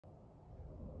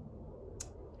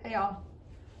Hey y'all,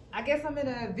 I guess I'm in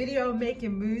a video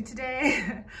making mood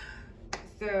today.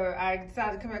 So I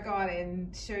decided to come back on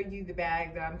and show you the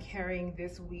bag that I'm carrying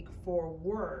this week for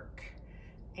work.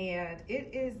 And it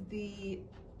is the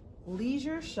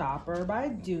Leisure Shopper by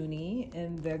Dooney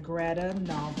in the Greta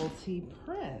novelty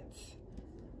print.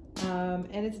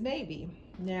 And it's navy.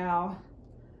 Now,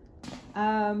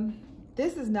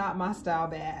 this is not my style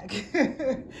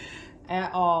bag.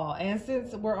 At all. And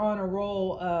since we're on a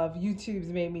roll of YouTube's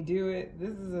made me do it,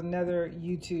 this is another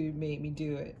YouTube made me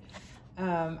do it.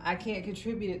 I can't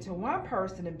contribute it to one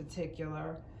person in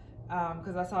particular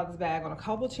because I saw this bag on a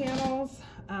couple channels.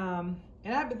 And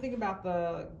I've been thinking about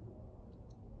the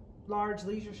large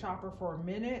leisure shopper for a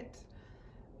minute.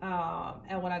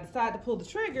 And when I decided to pull the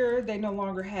trigger, they no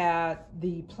longer had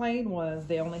the plain ones.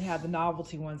 They only had the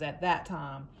novelty ones at that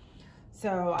time.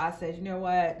 So I said, you know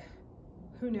what?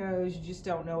 Who knows? You just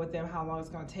don't know with them how long it's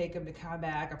going to take them to come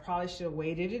back. I probably should have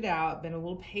waited it out, been a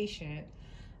little patient,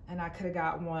 and I could have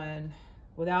got one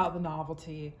without the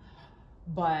novelty.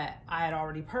 But I had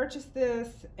already purchased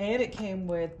this, and it came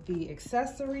with the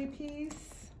accessory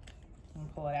piece. I'm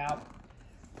gonna pull it out.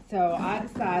 So I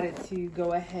decided to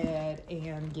go ahead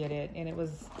and get it, and it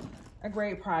was a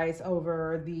great price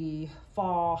over the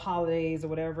fall holidays or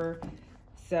whatever.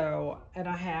 So, and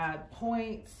I had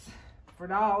points for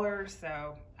dollars,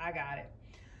 so I got it.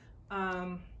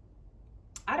 I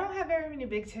don't have very many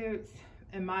big totes,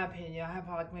 in my opinion. I have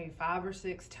like maybe 5 or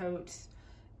 6 totes,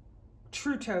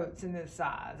 true totes in this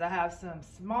size. I have some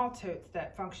small totes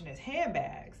that function as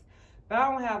handbags, but I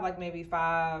only have like maybe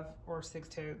 5 or 6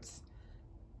 totes,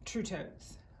 true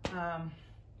totes.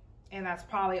 And that's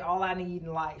probably all I need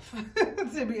in life,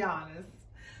 to be honest.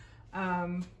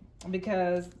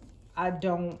 Because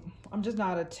I'm just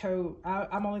not a tote.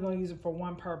 I'm only going to use it for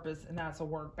one purpose, and that's a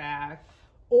work bag.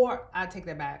 Or I take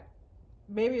that back.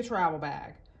 Maybe a travel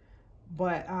bag.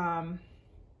 But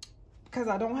because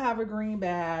I don't have a green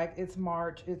bag, it's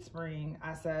March, it's spring,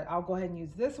 I said I'll go ahead and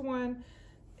use this one.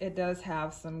 It does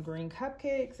have some green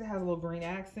cupcakes. It has a little green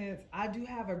accents. I do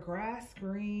have a grass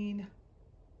green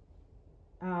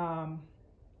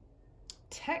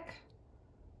tech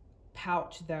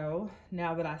pouch though.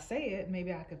 Now that I say it,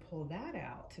 maybe I could pull that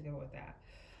out to go with that.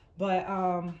 But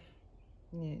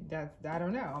yeah, I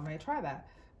don't know. I may try that.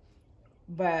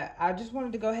 But I just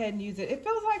wanted to go ahead and use it. It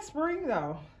feels like spring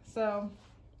though. So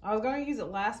I was going to use it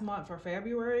last month for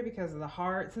February because of the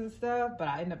hearts and stuff, but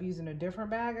I ended up using a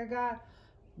different bag I got.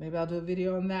 Maybe I'll do a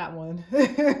video on that one.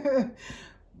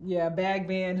 Yeah, bag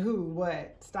ban who,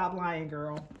 what? Stop lying,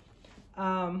 girl.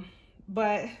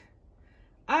 But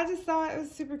I just thought it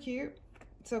was super cute.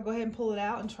 So go ahead and pull it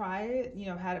out and try it. You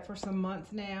know, I've had it for some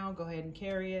months now. Go ahead and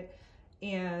carry it.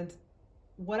 And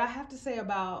what I have to say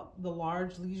about the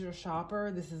large leisure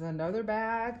shopper, this is another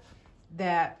bag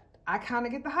that I kind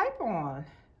of get the hype on.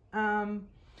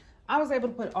 I was able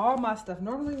to put all my stuff.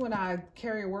 Normally when I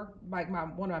carry work, like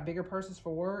one of my bigger purses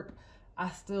for work, I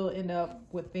still end up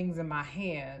with things in my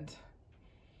hand.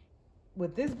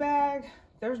 With this bag,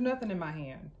 there's nothing in my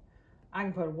hand. I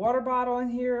can put a water bottle in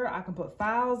here. I can put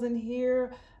files in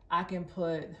here. I can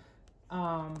put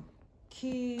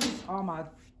keys, all my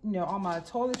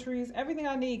toiletries. Everything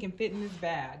I need can fit in this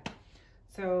bag.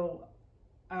 So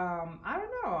I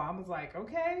don't know. I was like,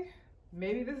 okay,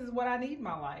 maybe this is what I need in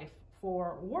my life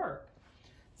for work.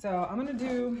 So I'm gonna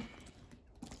do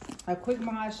a quick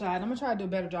mod shot. I'm gonna try to do a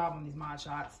better job on these mod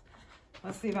shots.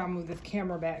 Let's see if I move this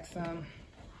camera back some.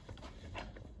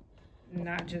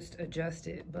 Not just adjust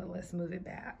it, but let's move it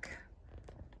back.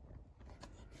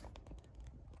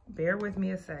 Bear with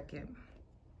me a second.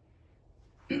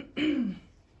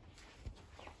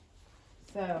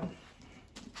 So,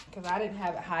 because I didn't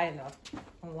have it high enough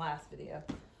on the last video,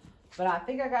 but I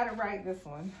think I got it right this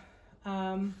one.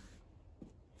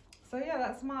 So yeah,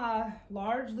 that's my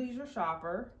large leisure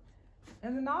shopper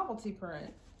and the novelty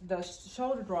print, the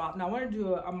shoulder drop. Now I want to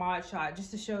do a mod shot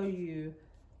just to show you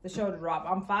the shoulder drop.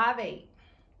 I'm 5'8",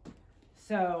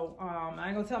 so I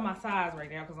ain't gonna tell my size right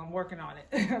now because I'm working on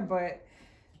it. But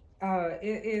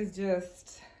it is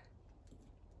just,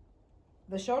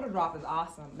 the shoulder drop is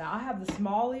awesome. Now I have the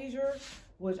small leisure,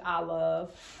 which I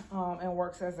love, and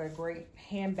works as a great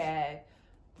handbag.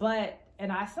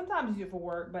 And I sometimes use it for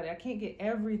work, but I can't get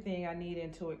everything I need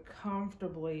into it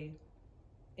comfortably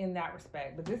in that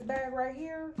respect. But this bag right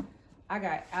here, I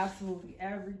got absolutely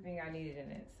everything I needed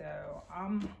in it. So I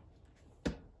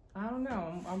don't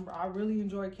know. I really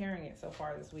enjoyed carrying it so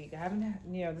far this week. I haven't,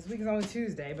 this week is only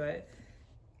Tuesday, but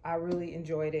I really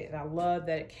enjoyed it. And I love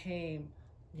that it came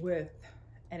with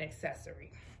an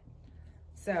accessory.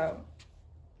 So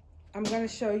I'm going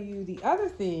to show you the other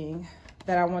thing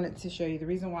that I wanted to show you. The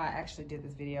reason why I actually did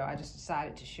this video, I just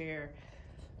decided to share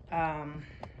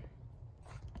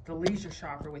the leisure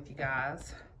shopper with you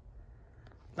guys.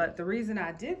 But the reason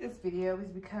I did this video is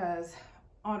because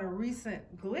on a recent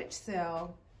glitch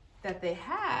sale that they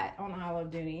had on Isle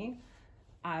of Dooney,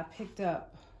 I picked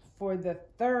up for the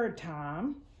third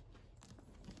time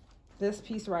this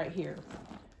piece right here,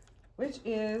 which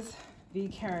is the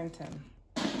Carrington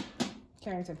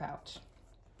pouch.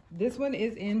 This one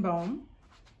is in bone.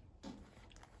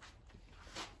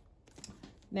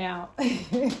 Now,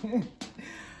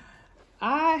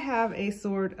 I have a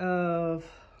sort of,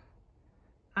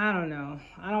 I don't know,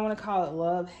 I don't want to call it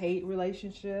love-hate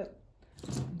relationship,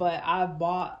 but I've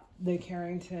bought the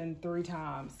Carrington 3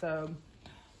 times. So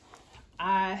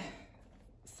I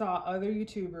saw other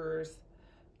YouTubers,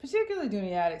 particularly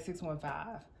Dooney Addict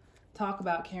 615, talk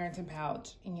about Carrington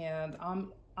pouch, and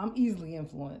I'm easily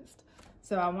influenced.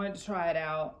 So I wanted to try it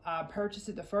out. I purchased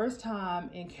it the first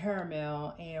time in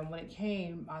caramel, and when it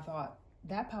came, I thought,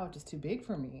 that pouch is too big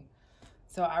for me.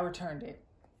 So I returned it.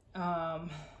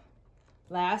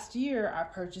 Last year, I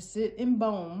purchased it in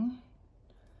bone,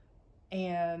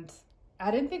 and I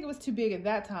didn't think it was too big at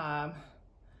that time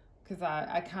because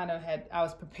I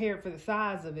was prepared for the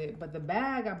size of it, but the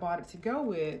bag I bought it to go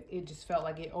with, it just felt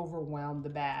like it overwhelmed the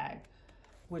bag,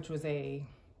 which was a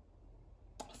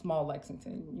small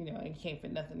Lexington, you know, and you can't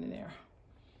fit nothing in there.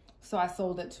 So I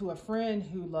sold it to a friend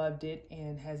who loved it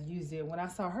and has used it. When I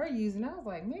saw her using it, I was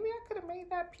like, maybe I could have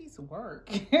made that piece work.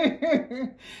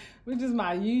 Which is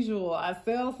my usual. I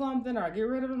sell something or I get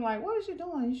rid of it. I'm like, what is you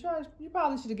doing? You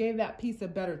probably should have gave that piece a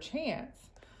better chance.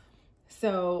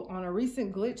 So on a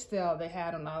recent glitch sale they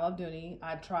had on Isle of Dooney,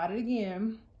 I tried it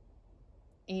again.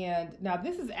 And now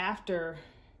this is after,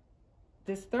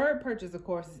 this third purchase, of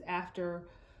course, is after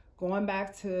going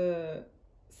back to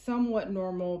somewhat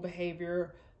normal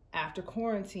behavior after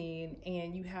quarantine,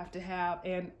 and you have to have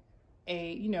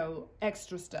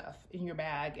extra stuff in your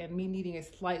bag, and me needing a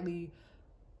slightly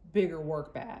bigger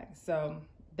work bag. So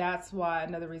that's why,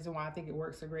 another reason why I think it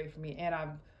works so great for me. And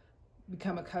I've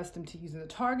become accustomed to using the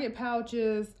Target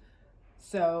pouches,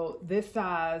 so this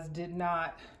size did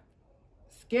not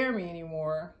scare me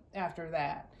anymore after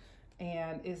that.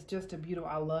 And it's just a beautiful,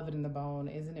 I love it in the bone.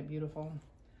 Isn't it beautiful?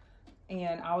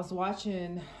 And I was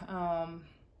watching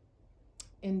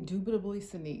Indubitably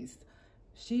Sinise.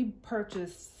 She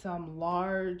purchased some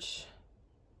large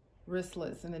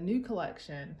wristlets in the new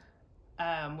collection,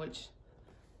 which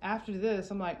after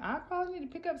this, I'm like, I probably need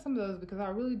to pick up some of those because I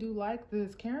really do like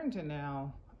this Carrington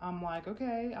now. I'm like,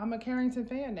 okay, I'm a Carrington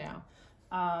fan now.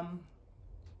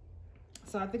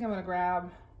 So I think I'm gonna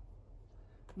grab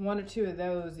 1 or 2 of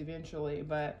those eventually,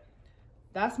 but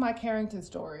that's my Carrington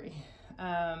story.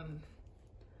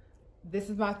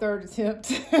 This is my 3rd attempt,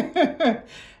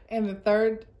 and the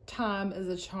 3rd time is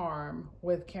a charm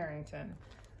with Carrington.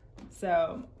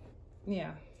 So,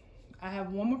 yeah, I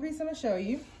have one more piece I'm gonna show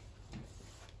you,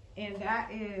 and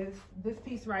that is this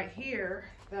piece right here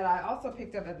that I also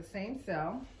picked up at the same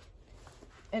sale,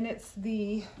 and it's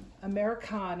the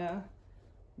Americana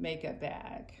makeup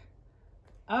bag.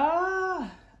 I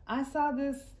saw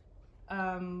this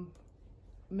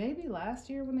maybe last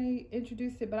year when they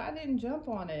introduced it, but I didn't jump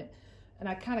on it. And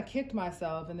I kind of kicked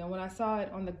myself. And then when I saw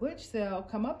it on the glitch sale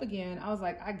come up again, I was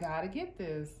like, I gotta get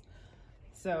this.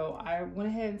 So I went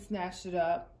ahead and snatched it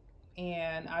up,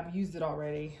 and I've used it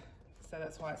already. So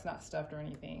that's why it's not stuffed or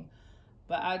anything.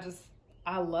 But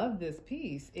I love this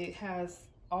piece. It has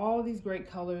all these great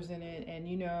colors in it. And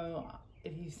you know,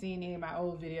 if you've seen any of my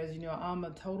old videos, you know I'm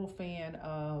a total fan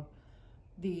of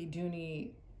the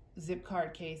Dooney zip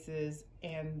card cases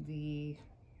and the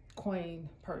coin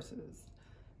purses.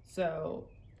 So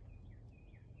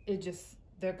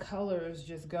their colors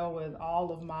just go with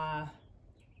all of my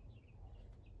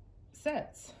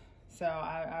sets. So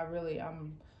I'm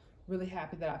really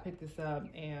happy that I picked this up,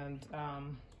 and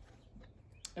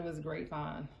it was a great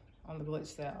find on the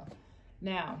glitch sale.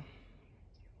 Now,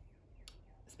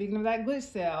 speaking of that glitch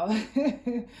sale,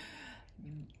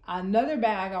 another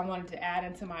bag I wanted to add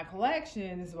into my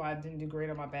collection, this is why I didn't do great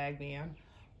on my bag band,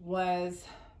 was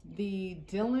the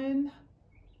Dylan,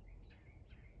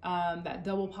 that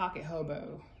double pocket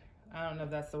hobo. I don't know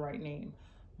if that's the right name,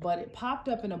 but it popped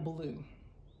up in a blue.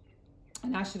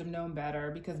 And I should have known better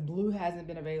because blue hasn't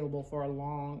been available for a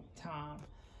long time.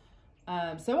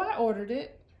 So I ordered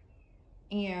it,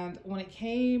 and when it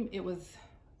came,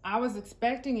 I was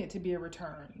expecting it to be a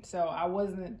return. So I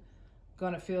wasn't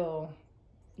gonna feel,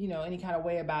 you know, any kind of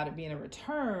way about it being a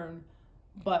return.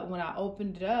 But when I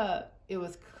opened it up, it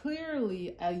was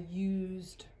clearly a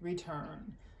used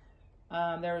return.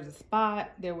 There was a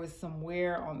spot, there was some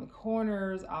wear on the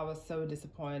corners. I was so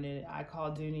disappointed. I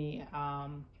called Dooney.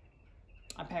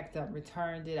 I packed up,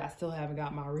 returned it. I still haven't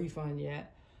got my refund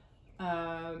yet.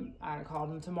 I called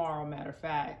them tomorrow, matter of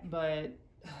fact. But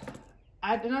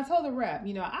I told the rep,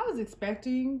 you know, I was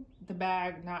expecting the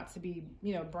bag not to be,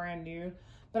 you know, brand new,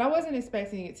 but I wasn't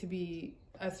expecting it to be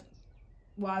I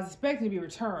was expecting to be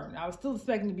returned. I was still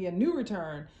expecting to be a new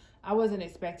return. I wasn't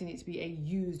expecting it to be a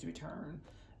used return.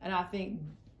 And I think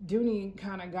Dooney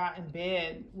kind of got in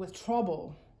bed with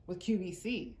trouble with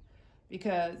QVC,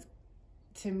 because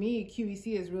to me,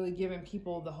 QVC is really giving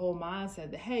people the whole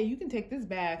mindset that, hey, you can take this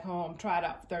bag home, try it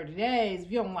out for 30 days.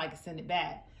 If you don't like it, send it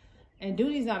back. And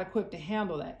Dooney's not equipped to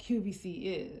handle that. QVC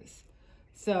is.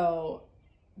 So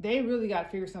they really got to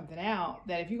figure something out,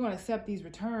 that if you're going to accept these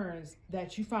returns,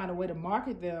 that you find a way to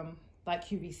market them like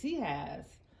QVC has,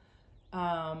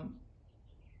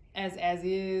 as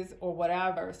is or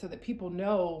whatever, so that people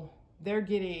know they're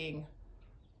getting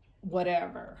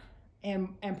whatever,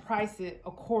 and price it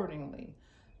accordingly.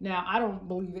 Now, I don't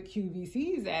believe that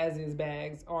QVC's as-is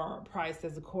bags are priced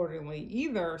as accordingly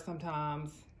either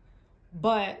sometimes,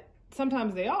 but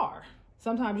sometimes they are.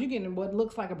 Sometimes you're getting what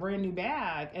looks like a brand new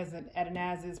bag at an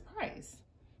as-is price.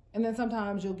 And then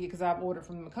sometimes you'll get, because I've ordered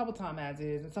from them a couple times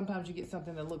as-is, and sometimes you get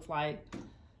something that looks like,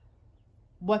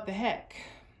 what the heck?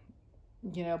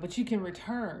 You know, but you can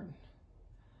return.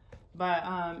 But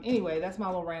anyway, that's my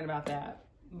little rant about that.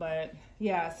 But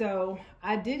yeah, so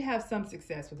I did have some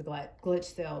success with the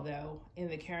glitch sale though, in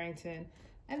the Carrington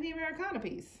and the Americana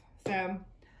piece. So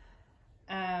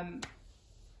and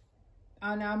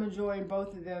I'm enjoying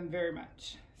both of them very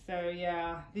much. So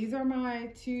yeah, these are my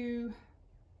 2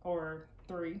 or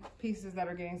 3 pieces that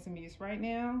are getting some use right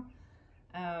now.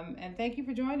 And thank you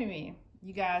for joining me.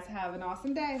 You guys have an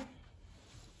awesome day.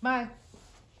 Bye.